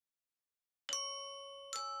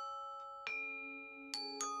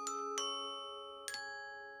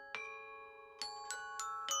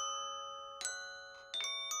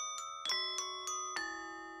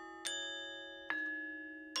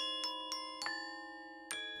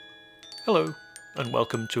Hello, and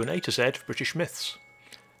welcome to an A to Z of British Myths.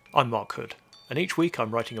 I'm Mark Hood, and each week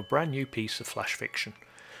I'm writing a brand new piece of flash fiction.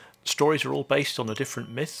 The stories are all based on a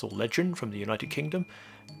different myth or legend from the United Kingdom,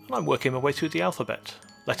 and I'm working my way through the alphabet,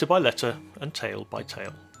 letter by letter and tale by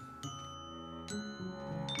tale.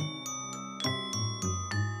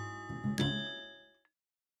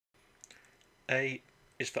 A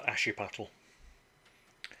is for Ashipattle.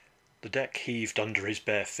 The deck heaved under his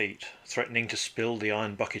bare feet, threatening to spill the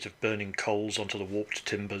iron bucket of burning coals onto the warped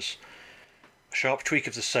timbers. A sharp tweak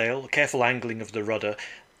of the sail, a careful angling of the rudder,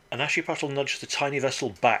 and Ashipattle nudged the tiny vessel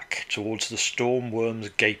back towards the Stoorworm's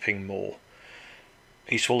gaping maw.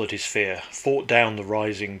 He swallowed his fear, fought down the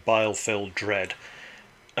rising, bile-filled dread,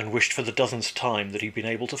 and wished for the dozenth time that he'd been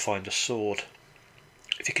able to find a sword.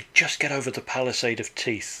 If he could just get over the palisade of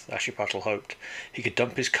teeth, Ashipattle hoped, he could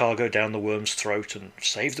dump his cargo down the worm's throat and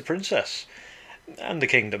save the princess. And the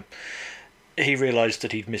kingdom. He realised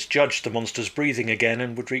that he'd misjudged the monster's breathing again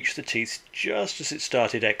and would reach the teeth just as it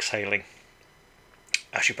started exhaling.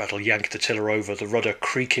 Ashipattle yanked the tiller over, the rudder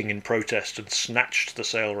creaking in protest, and snatched the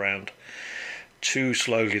sail round. Too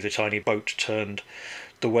slowly the tiny boat turned,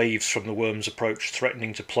 the waves from the worm's approach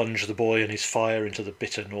threatening to plunge the boy and his fire into the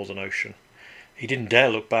bitter northern ocean. He didn't dare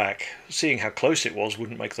look back. Seeing how close it was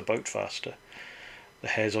wouldn't make the boat faster. The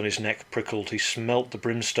hairs on his neck prickled. He smelt the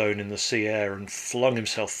brimstone in the sea air and flung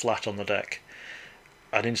himself flat on the deck.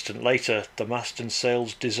 An instant later, the mast and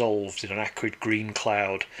sails dissolved in an acrid green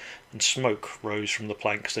cloud, and smoke rose from the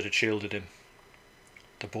planks that had shielded him.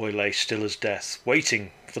 The boy lay still as death, waiting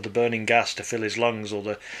for the burning gas to fill his lungs or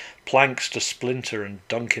the planks to splinter and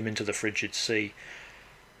dunk him into the frigid sea.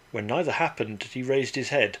 When neither happened, he raised his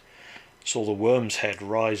head, saw the worm's head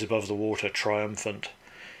rise above the water triumphant.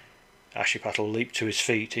 Ashipattle leaped to his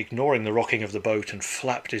feet, ignoring the rocking of the boat, and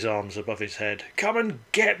flapped his arms above his head. "Come and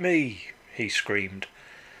get me!" he screamed.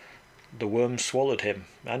 The worm swallowed him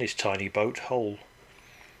and his tiny boat whole.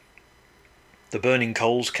 The burning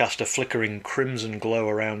coals cast a flickering crimson glow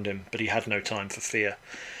around him, but he had no time for fear.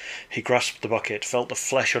 He grasped the bucket, felt the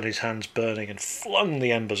flesh on his hands burning, and flung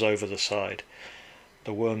the embers over the side.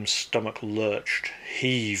 The worm's stomach lurched,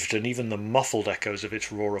 heaved, and even the muffled echoes of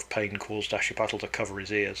its roar of pain caused Ashipattle to cover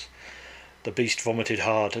his ears. The beast vomited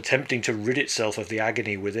hard, attempting to rid itself of the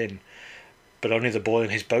agony within, but only the boy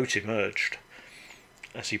and his boat emerged.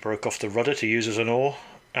 As he broke off the rudder to use as an oar,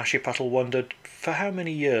 Ashipattle wondered for how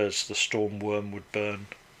many years the Stoorworm would burn.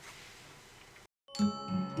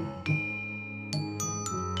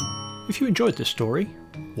 If you enjoyed this story,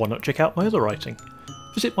 why not check out my other writing?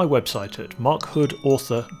 Visit my website at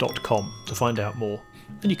markhoodauthor.com to find out more,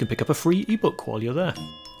 and you can pick up a free ebook while you're there.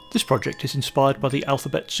 This project is inspired by the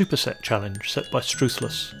Alphabet Superset challenge set by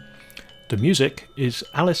Struthless. The music is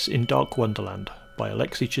Alice in Dark Wonderland by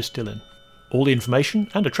Alexei Chistilin. All the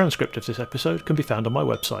information and a transcript of this episode can be found on my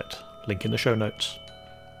website, link in the show notes.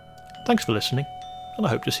 Thanks for listening, and I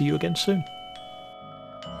hope to see you again soon.